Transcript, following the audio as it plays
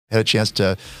had a chance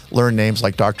to learn names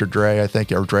like Dr. Dre, I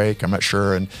think, or Drake, I'm not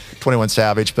sure, and 21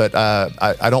 Savage. But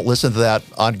I don't listen to that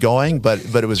ongoing, but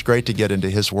it was great to get into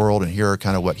his world and hear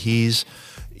kind of what he's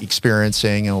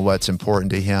experiencing and what's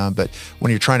important to him. But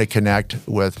when you're trying to connect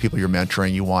with people you're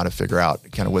mentoring, you want to figure out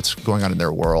kind of what's going on in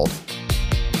their world.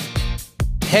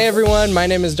 Hey everyone, my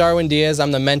name is Darwin Diaz.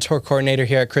 I'm the mentor coordinator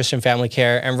here at Christian Family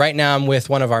Care. And right now I'm with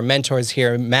one of our mentors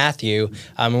here, Matthew.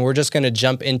 And we're just going to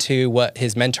jump into what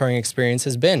his mentoring experience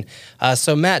has been.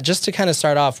 So Matt, just to kind of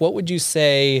start off, what would you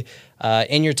say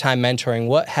in your time mentoring,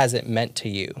 what has it meant to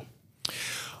you?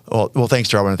 Well, thanks,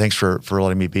 Darwin, and thanks for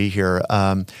letting me be here.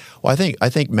 Well, I think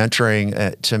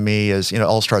mentoring to me is, it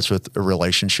all starts with a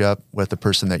relationship with the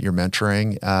person that you're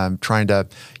mentoring, trying to,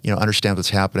 understand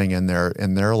what's happening in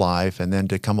their life, and then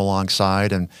to come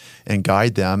alongside and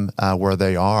guide them where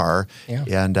they are. Yeah.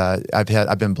 And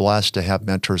I've been blessed to have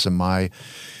mentors in my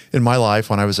life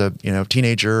when I was a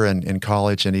teenager and in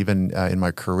college, and even in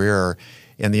my career.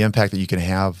 And the impact that you can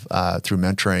have through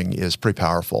mentoring is pretty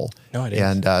powerful. No, it is.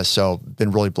 And so been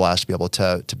really blessed to be able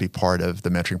to be part of the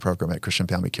mentoring program at Christian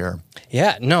Family Care.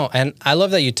 Yeah, no, and I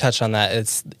love that you touched on that.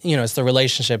 It's, it's the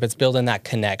relationship, it's building that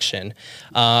connection.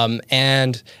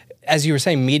 And as you were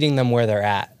saying, meeting them where they're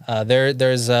at.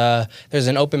 There's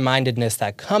an open-mindedness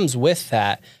that comes with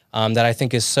that. That I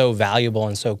think is so valuable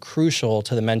and so crucial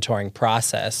to the mentoring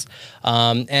process.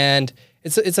 And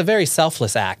it's a very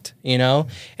selfless act,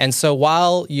 And so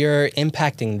while you're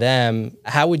impacting them,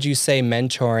 how would you say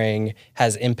mentoring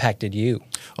has impacted you?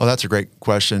 Well, that's a great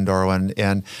question, Darwin.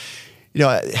 And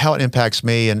how it impacts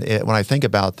me, and when I think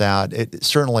about that, it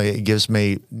certainly gives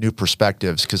me new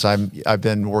perspectives, because I've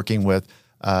been working with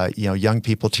young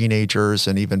people, teenagers,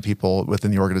 and even people within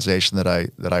the organization that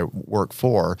I work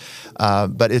for.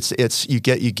 But you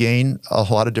gain a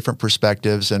lot of different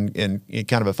perspectives, and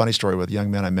kind of a funny story with young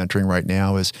men I'm mentoring right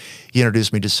now is he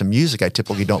introduced me to some music I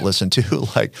typically don't listen to,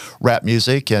 like rap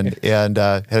music, and had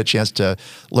a chance to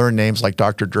learn names like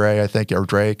Dr. Dre, I think, or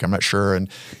Drake, I'm not sure, and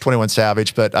 21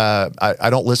 Savage. But I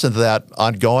don't listen to that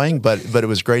ongoing, but it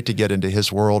was great to get into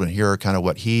his world and hear kind of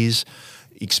what he's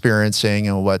experiencing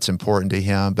and what's important to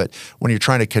him. But when you're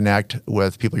trying to connect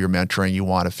with people you're mentoring, you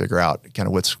want to figure out kind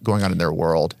of what's going on in their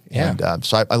world. Yeah. And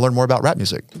so I learned more about rap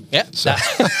music. Yeah. So.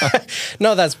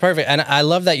 No, that's perfect. And I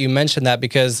love that you mentioned that,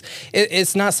 because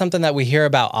it's not something that we hear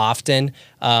about often,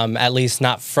 at least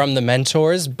not from the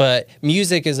mentors, but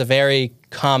music is a very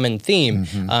common theme.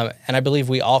 Mm-hmm. And I believe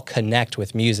we all connect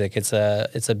with music. It's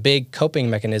a big coping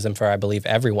mechanism for, I believe,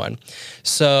 everyone.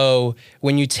 So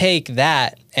when you take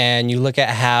that and you look at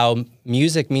how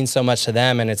music means so much to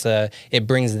them, and it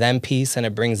brings them peace and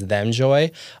it brings them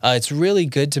joy, it's really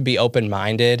good to be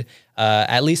open-minded,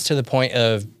 at least to the point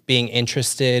of being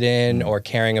interested in or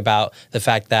caring about the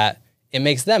fact that it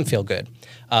makes them feel good.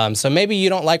 So maybe you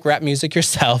don't like rap music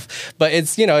yourself, but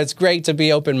it's great to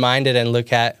be open-minded and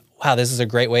look at, wow, this is a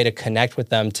great way to connect with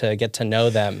them, to get to know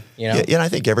them. Yeah, and I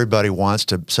think everybody wants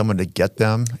someone to get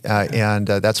them, and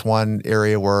that's one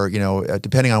area where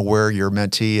depending on where your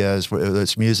mentee is, whether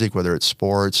it's music, whether it's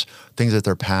sports, things that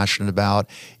they're passionate about,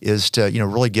 is to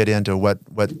really get into what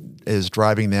is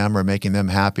driving them or making them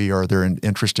happy, or they're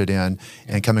interested in,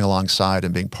 and coming alongside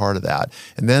and being part of that.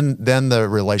 And then the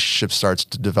relationship starts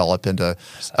to develop into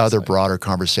other broader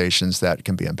conversations that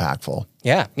can be impactful.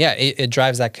 Yeah, it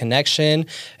drives that connection.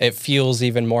 It fuels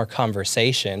even more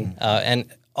conversation,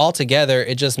 and altogether,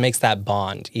 it just makes that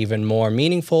bond even more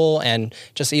meaningful and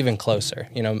just even closer.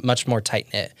 Much more tight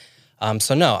knit.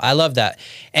 So no, I love that.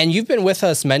 And you've been with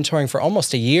us mentoring for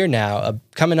almost a year now,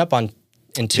 coming up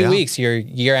in 2 weeks, your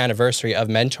year anniversary of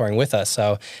mentoring with us.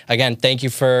 So again, thank you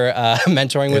for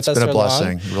mentoring with us. It's been a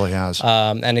blessing. It really has.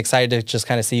 And excited to just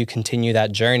kind of see you continue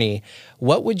that journey.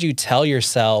 What would you tell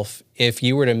yourself if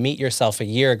you were to meet yourself a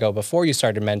year ago before you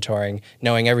started mentoring,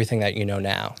 knowing everything that you know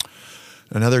now?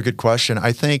 Another good question.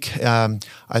 I think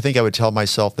I would tell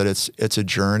myself that it's a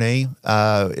journey.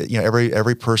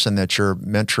 Every person that you're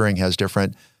mentoring has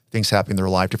different things happening in their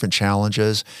life, different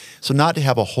challenges. So not to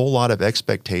have a whole lot of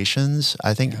expectations.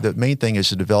 I think the main thing is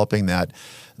developing that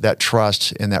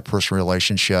trust in that personal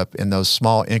relationship, in those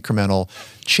small incremental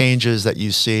changes that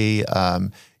you see.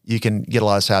 You can get a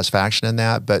lot of satisfaction in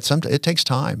that, but it takes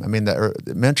time. I mean, the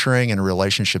mentoring and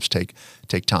relationships take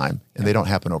time, and they don't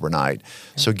happen overnight.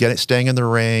 So staying in the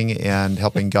ring and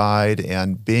helping guide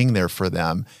and being there for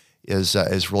them is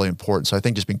really important. So I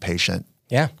think just being patient.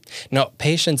 Yeah. No,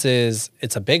 patience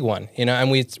it's a big one, and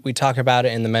we talk about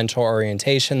it in the mentor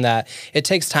orientation that it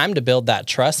takes time to build that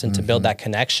trust and to build that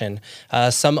connection.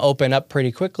 Some open up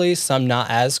pretty quickly, some not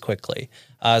as quickly.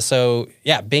 So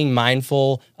yeah, being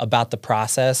mindful about the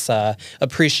process,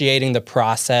 appreciating the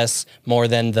process more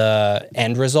than the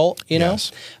end result,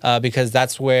 Yes. because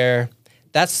that's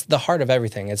the heart of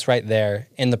everything. It's right there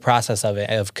in the process of it,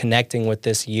 of connecting with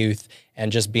this youth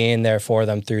and just being there for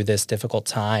them through this difficult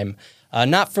time.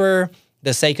 Not for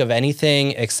the sake of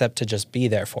anything except to just be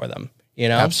there for them,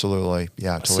 Absolutely.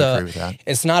 Yeah, I totally agree with that.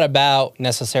 It's not about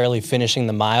necessarily finishing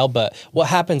the mile, but what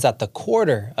happens at the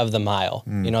quarter of the mile,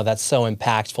 that's so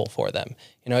impactful for them.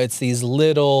 It's these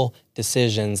little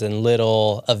decisions and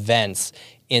little events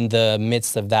in the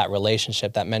midst of that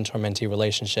relationship, that mentor-mentee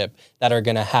relationship, that are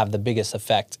going to have the biggest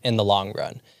effect in the long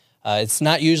run. It's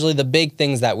not usually the big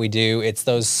things that we do. It's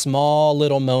those small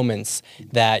little moments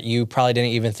that you probably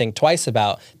didn't even think twice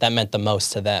about that meant the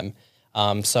most to them.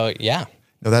 So yeah.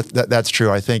 No, that's true.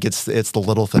 I think it's the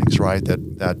little things, right,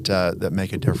 that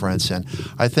make a difference. And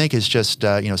I think it's just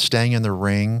staying in the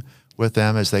ring with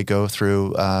them as they go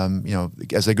through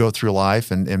life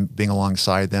and being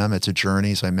alongside them. It's a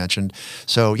journey, as I mentioned.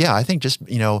 So yeah, I think just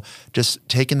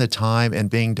taking the time and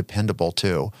being dependable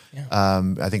too. Yeah.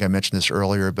 I think I mentioned this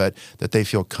earlier, but that they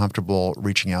feel comfortable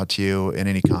reaching out to you in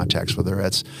any context, whether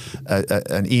it's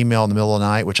an email in the middle of the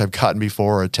night, which I've gotten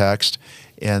before, or a text,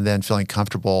 and then feeling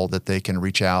comfortable that they can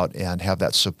reach out and have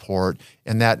that support,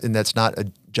 and that's not a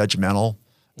judgmental.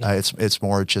 It's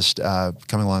more just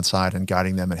coming alongside and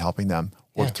guiding them and helping them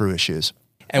work through issues.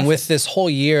 And with this whole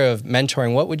year of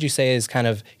mentoring, what would you say is kind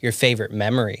of your favorite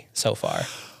memory so far?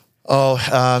 Well,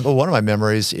 one of my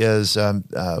memories is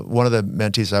one of the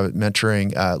mentees I was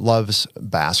mentoring loves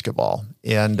basketball.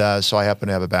 And so I happen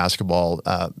to have a basketball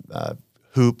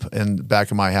hoop in the back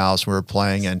of my house. We were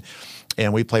playing,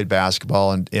 and we played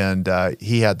basketball, and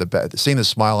he had seeing the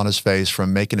smile on his face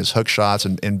from making his hook shots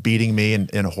and beating me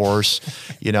in horse,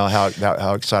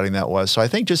 how exciting that was. So I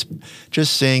think just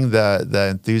seeing the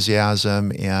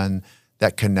enthusiasm and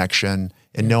that connection,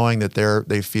 and knowing that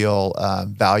they feel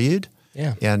valued.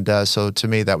 Yeah. And so to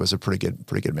me, that was a pretty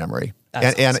good memory.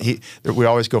 That's awesome. And we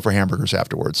always go for hamburgers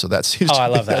afterwards. So that seems I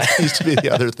love that. That seems to be the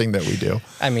other thing that we do.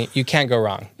 I mean, you can't go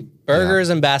wrong. Burgers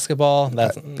and basketball,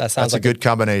 that sounds that's like a good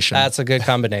combination. That's a good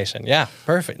combination. Yeah,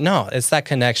 perfect. No, it's that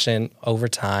connection over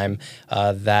time,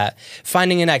 that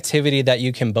finding an activity that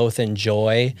you can both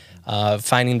enjoy,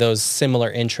 finding those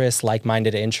similar interests,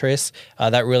 like-minded interests,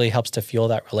 that really helps to fuel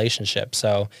that relationship.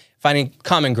 So finding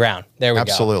common ground. There we go.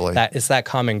 Absolutely. It's that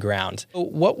common ground.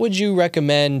 What would you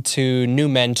recommend to new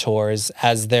mentors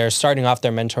as they're starting off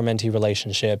their mentor-mentee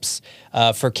relationships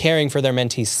for caring for their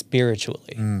mentees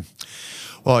spiritually?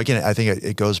 Well, again, I think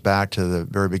it goes back to the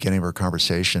very beginning of our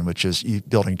conversation, which is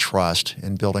building trust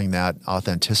and building that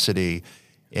authenticity,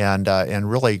 and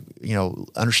really,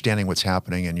 understanding what's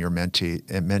happening in your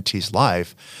mentee's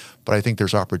life. But I think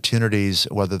there's opportunities,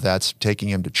 whether that's taking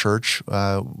him to church,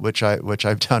 which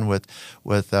I've done with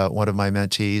one of my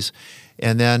mentees,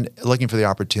 and then looking for the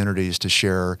opportunities to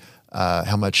share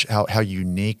how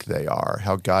unique they are,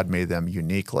 how God made them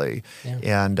uniquely,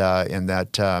 and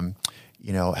that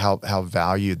how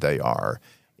valued they are.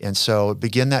 And so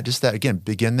begin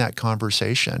that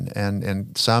conversation,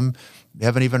 and some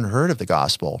haven't even heard of the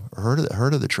gospel or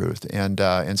heard of the truth,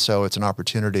 and so it's an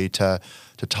opportunity to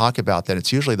talk about that.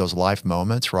 It's usually those life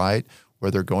moments, right, where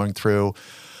they're going through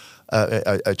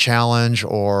a challenge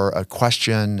or a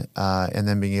question, and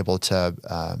then being able to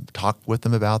talk with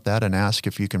them about that and ask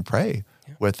if you can pray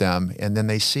with them, and then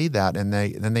they see that, and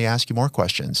then they ask you more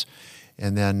questions,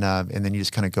 and then you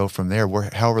just kind of go from there,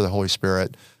 however the Holy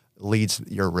Spirit leads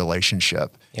your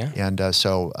relationship. Yeah. And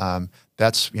so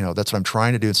that's what I'm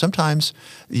trying to do. And sometimes,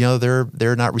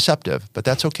 they're not receptive, but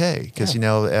that's okay, because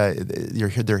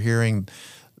they're hearing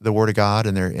the Word of God,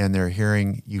 and they're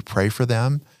hearing you pray for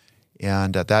them,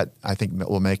 and that I think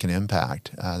will make an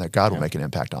impact. That God will make an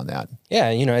impact on that. Yeah,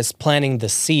 it's planting the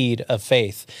seed of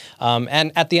faith,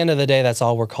 and at the end of the day, that's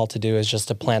all we're called to do, is just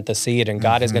to plant the seed, and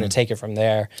God is going to take it from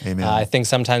there. Amen. I think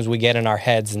sometimes we get in our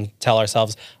heads and tell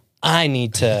ourselves, I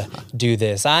need to do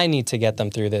this. I need to get them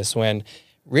through this, when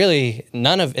really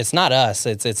it's not us.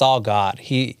 It's all God.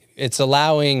 It's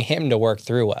allowing Him to work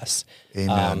through us.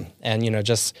 Amen. And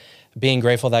just being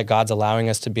grateful that God's allowing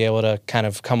us to be able to kind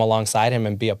of come alongside Him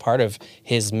and be a part of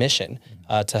His mission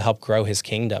to help grow His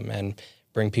kingdom and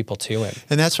bring people to Him.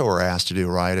 And that's what we're asked to do,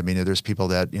 right? I mean, there's people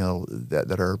that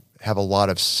that have a lot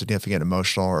of significant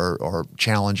emotional or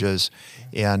challenges,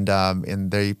 and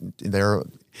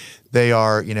they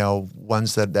are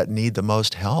ones that need the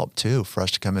most help too, for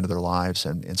us to come into their lives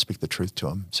and speak the truth to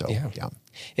them. So yeah.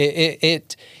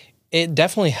 It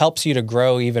definitely helps you to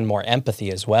grow even more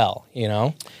empathy as well.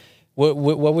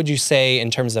 What would you say in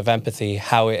terms of empathy,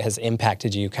 how it has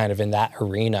impacted you kind of in that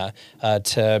arena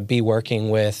to be working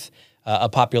with a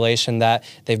population that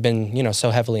they've been, so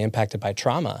heavily impacted by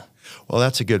trauma? Well,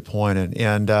 that's a good point,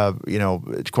 and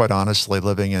quite honestly,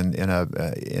 living in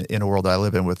a world that I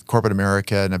live in with corporate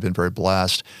America, and I've been very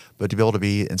blessed. But to be able to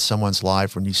be in someone's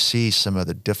life when you see some of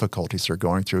the difficulties they're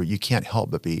going through, you can't help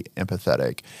but be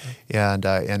empathetic,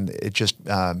 and it just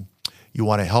you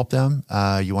want to help them,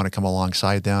 you want to come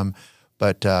alongside them,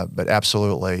 but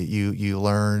absolutely, you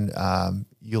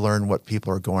learn what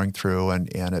people are going through,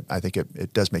 and I think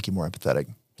it does make you more empathetic.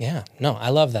 Yeah, no, I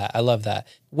love that. I love that.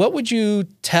 What would you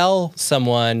tell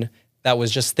someone that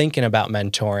was just thinking about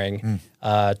mentoring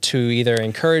to either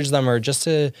encourage them or just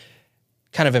to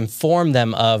kind of inform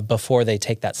them of before they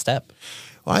take that step?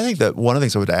 Well, I think that one of the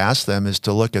things I would ask them is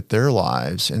to look at their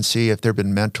lives and see if there have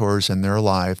been mentors in their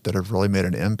life that have really made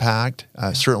an impact.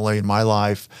 Certainly in my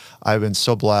life, I've been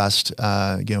so blessed.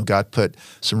 God put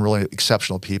some really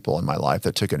exceptional people in my life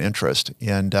that took an interest.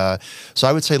 And so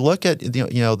I would say look at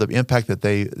the impact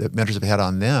that mentors have had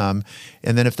on them.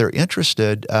 And then if they're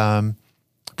interested,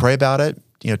 pray about it,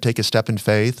 take a step in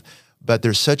faith. But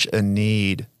there's such a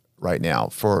need right now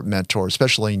for mentors,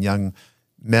 especially in young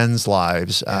men's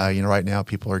lives. Right now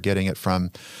people are getting it from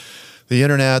the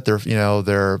internet. They're,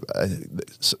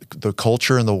 the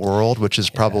culture in the world, which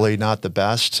is probably not the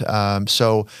best.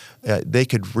 So they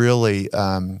could really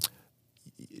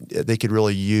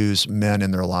use men in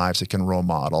their lives that can role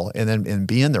model and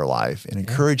be in their life and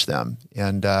encourage them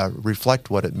and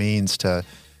reflect what it means to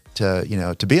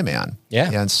be a man. Yeah.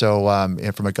 And so,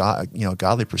 and from a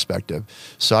godly perspective.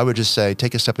 So I would just say,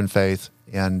 take a step in faith,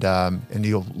 and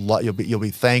you'll be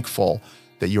thankful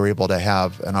that you're able to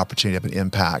have an opportunity to have an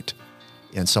impact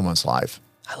in someone's life.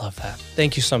 I love that.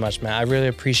 Thank you so much, Matt. I really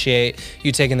appreciate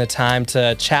you taking the time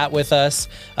to chat with us.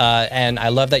 And I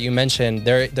love that you mentioned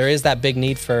there is that big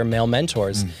need for male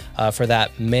mentors, for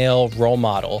that male role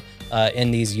model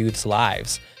in these youth's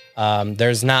lives.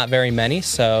 There's not very many,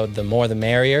 so the more the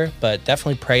merrier, but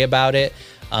definitely pray about it.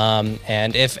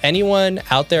 And if anyone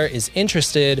out there is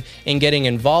interested in getting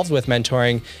involved with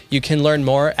mentoring, you can learn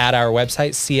more at our website,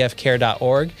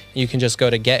 cfcare.org. You can just go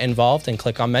to Get Involved and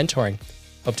click on mentoring.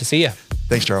 Hope to see you.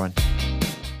 Thanks, Darwin.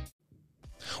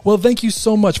 Well, thank you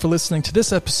so much for listening to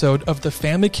this episode of the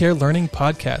Family Care Learning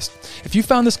Podcast. If you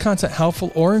found this content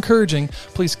helpful or encouraging,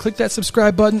 please click that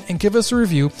subscribe button and give us a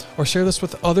review, or share this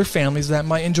with other families that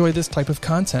might enjoy this type of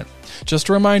content. Just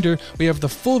a reminder, we have the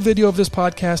full video of this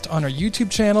podcast on our YouTube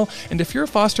channel, and if you're a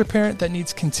foster parent that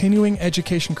needs continuing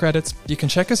education credits, you can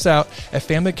check us out at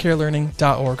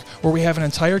familycarelearning.org, where we have an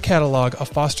entire catalog of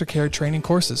foster care training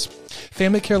courses.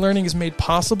 Family Care Learning is made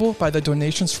possible by the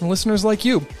donations from listeners like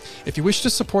you. If you wish to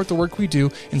support the work we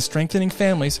do in strengthening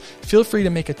families, feel free to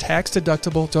make a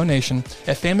tax-deductible donation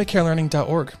at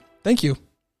familycarelearning.org. Thank you.